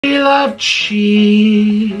We love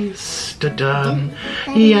cheese. Da-dum.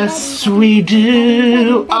 Yes, we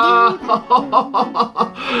do.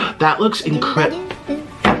 Oh, that looks incredible.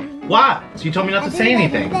 What? So you told me not to say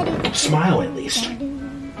anything. Smile at least.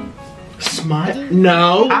 Smile.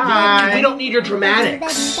 No. Hi. We don't need your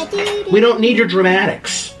dramatics. We don't need your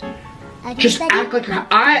dramatics. Just act like you're.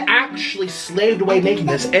 I actually slaved away making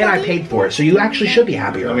this and I paid for it, so you actually should be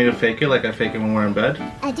happier. You want me to fake it like I fake it when we're in bed?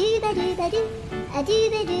 I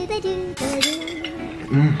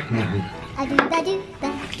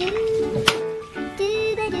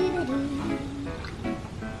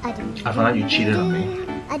found out you cheated on me.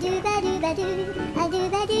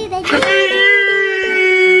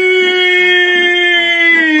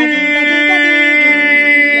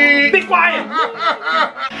 Be quiet!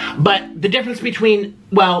 But the difference between,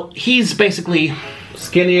 well, he's basically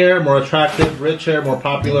Skinnier, more attractive, richer, more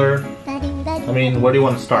popular. I mean, where do you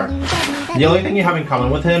want to start? The only thing you have in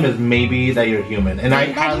common with him is maybe that you're human. And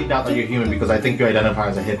I highly doubt that you're human because I think you identify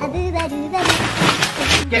as a hippo.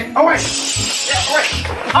 Get away! Get away!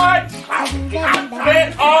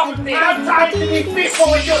 Get off me! I'm trying to be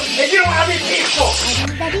peaceful with you, and you don't have any peaceful!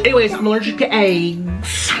 Anyways, I'm allergic to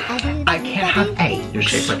eggs. I can't have eggs. You're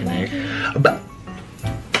shaped like an egg. But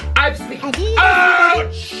I'm speaking.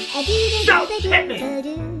 Ouch! Don't hit me!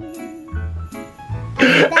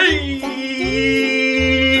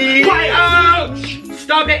 Quiet! Ouch!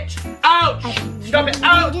 Stop it! Ouch! Stop it!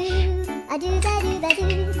 Ouch! You've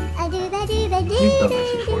done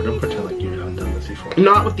this before. Don't pretend like you haven't done this before.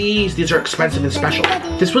 Not with these. These are expensive and special.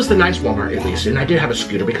 This was the nice Walmart, at least. And I did have a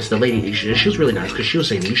scooter because the lady, she was really nice because she was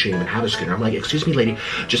saying you shouldn't even have a scooter. I'm like, excuse me, lady.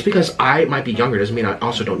 Just because I might be younger doesn't mean I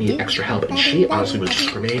also don't need extra help. And she honestly was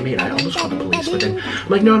discriminating me and I almost called the police. But then I'm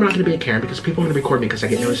like, no, I'm not going to be a Karen because people are going to record me because I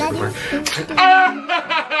get noticed everywhere.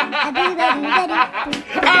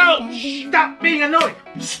 Ouch! Stop being annoying!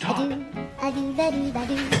 Stop.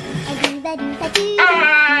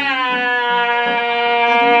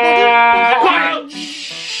 Quiet!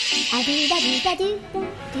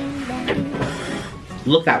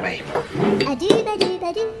 Look that way.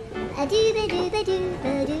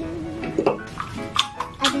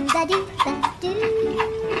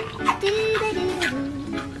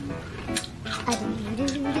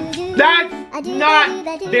 That's not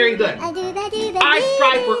very good. I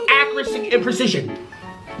strive for accuracy and precision.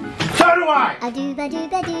 So do I!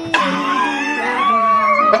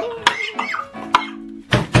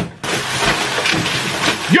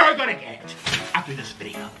 You're gonna get it after this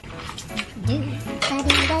video.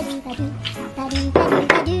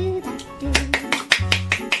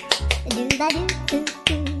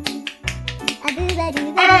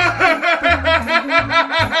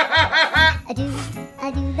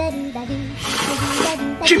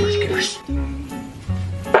 Cheers.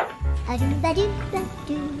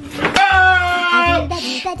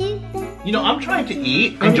 You know, I'm trying to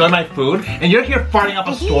eat, enjoy my food, and you're here farting up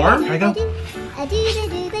a storm. Here I go.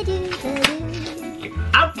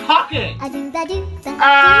 I'm talking!